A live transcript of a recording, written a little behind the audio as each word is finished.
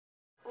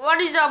What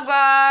is up,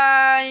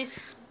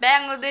 guys?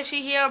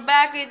 Bangladeshi here,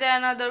 back with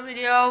another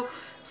video.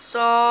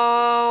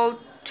 So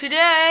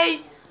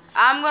today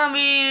I'm gonna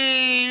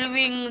be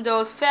reviewing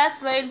those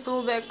fast lane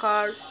pullback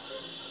cars,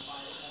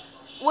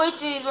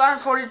 which is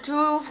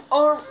 142,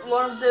 or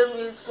one of them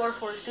is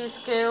 143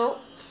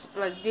 scale.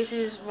 Like this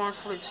is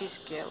 143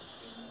 scale.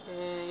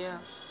 Yeah,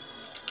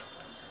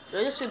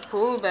 they just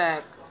pull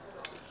back.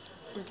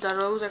 The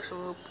rows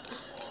actually loop.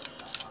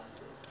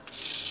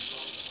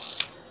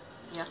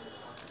 Yeah.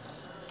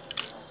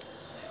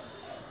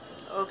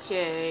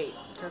 Okay,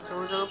 the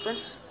doors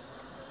opens.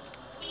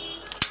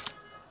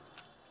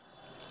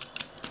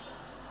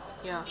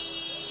 Yeah.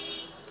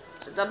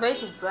 So the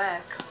base is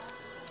black.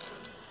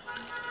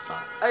 I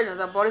don't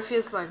know, the body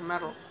feels like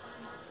metal.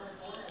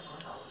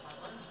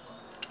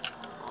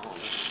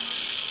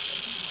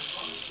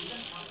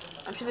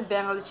 I'm sure the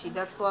Bangladeshi,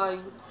 that's why,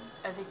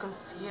 as you can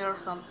hear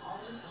some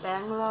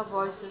Bangla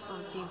voices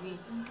on TV.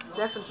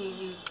 That's on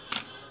TV.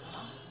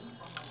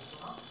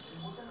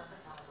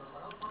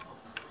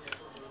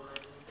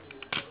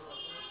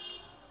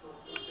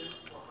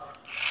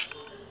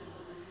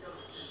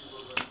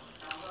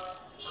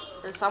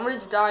 And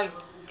somebody's dying.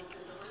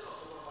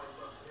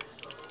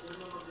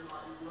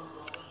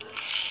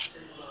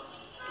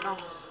 No.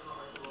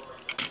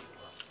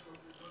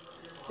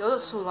 Those are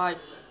so light.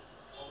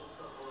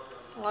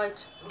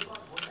 Light.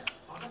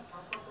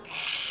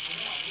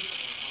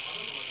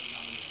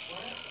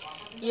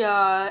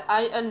 Yeah,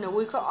 I know.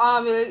 We call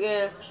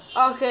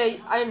okay.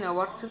 I don't know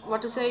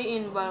what to say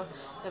in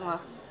Bangla.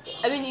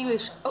 I mean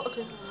English. Oh,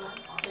 okay.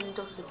 I need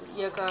to say it.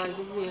 Yeah, guys.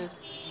 This is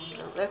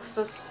the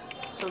Lexus.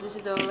 So this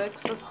is the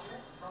Lexus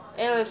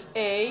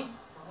LFA.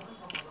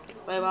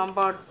 My mom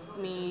bought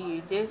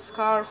me this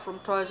car from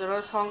Toys R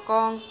Us, Hong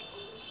Kong.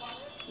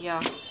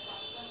 Yeah.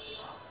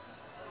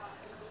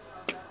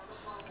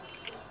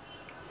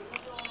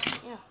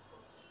 Yeah.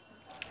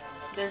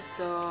 There's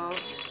the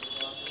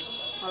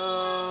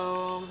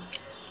um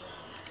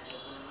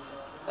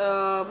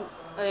um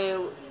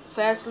a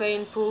fast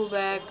lane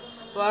pullback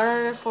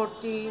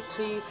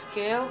 143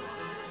 scale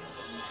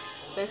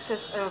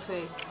Lexus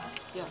LFA.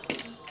 Yeah.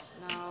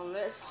 Now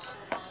let's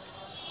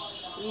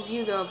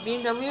review the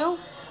BMW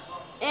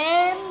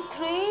M3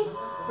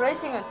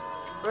 racing it.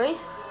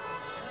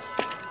 Race.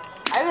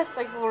 I guess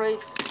like for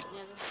race.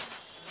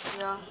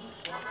 Yeah.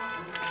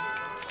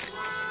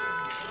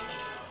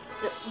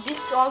 This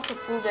is also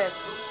pullback,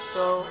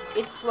 so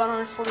it's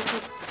 142,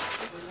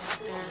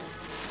 and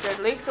the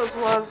Lexus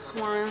was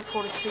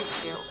 143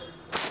 scale.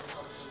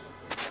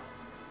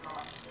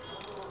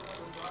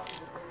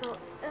 So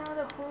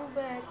another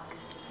pullback.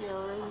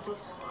 Yeah, in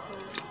this car.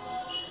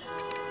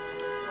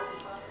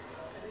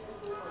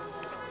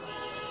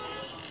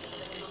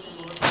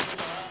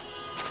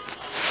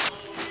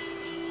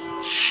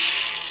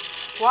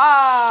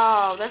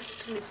 Wow,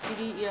 that's really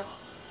speedy. Yeah,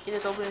 it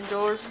is opening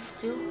doors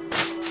too.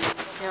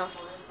 Yeah,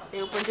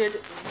 they opened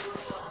it.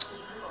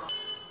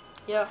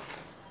 Yeah.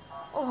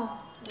 Oh,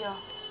 yeah.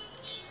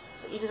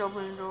 So it is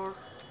opening doors.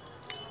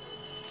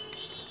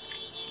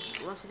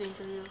 Let's see the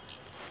interior.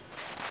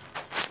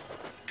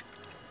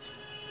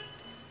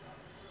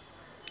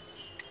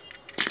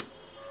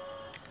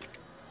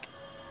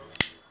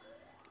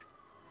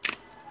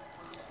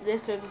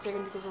 Just 30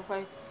 seconds because of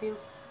I feel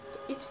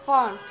it's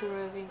fun to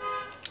revving.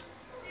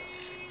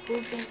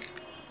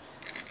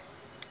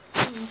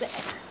 Moving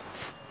back.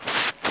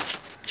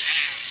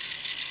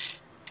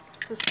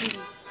 So speedy.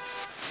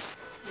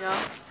 Yeah.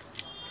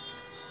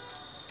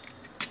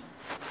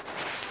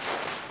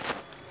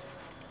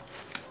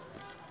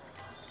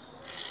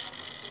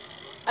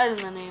 I don't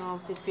know the name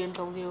of this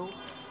BMW.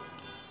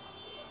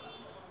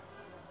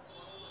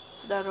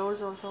 The door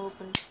is also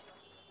open.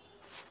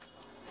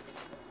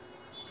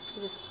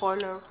 There's a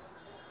spoiler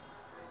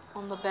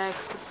on the back,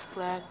 it's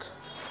black.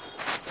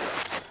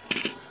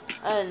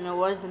 I don't know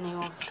what is the name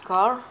of this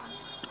car.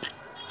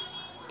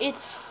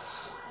 It's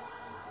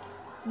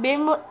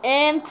BMW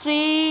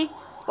M3.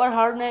 What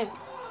her name?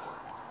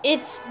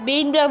 It's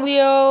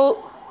BMW.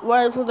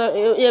 What for the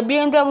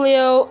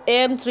BMW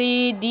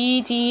M3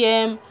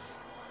 DTM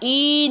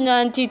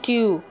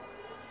E92.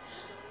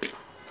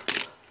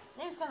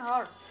 Name's kind of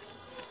hard.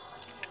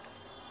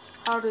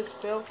 How to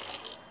spell?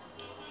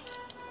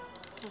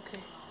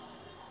 Okay.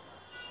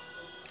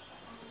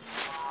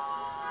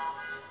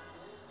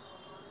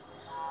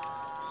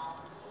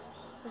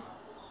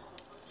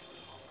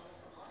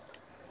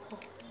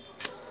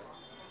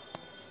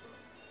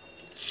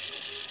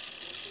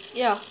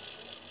 Yeah,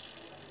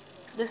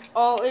 that's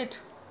all it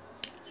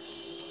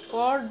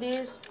for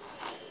this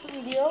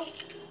video.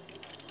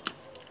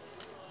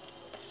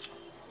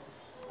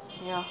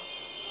 Yeah,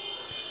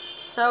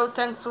 so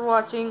thanks for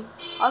watching.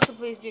 Also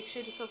please make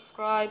sure to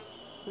subscribe,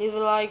 leave a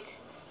like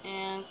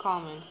and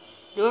comment.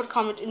 Don't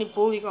comment any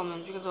bully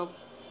comments because of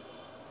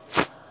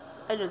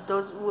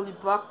those will be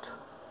blocked.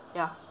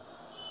 Yeah,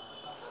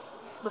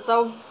 but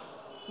so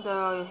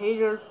the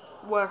haters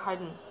were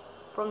hidden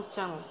from the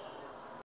channel.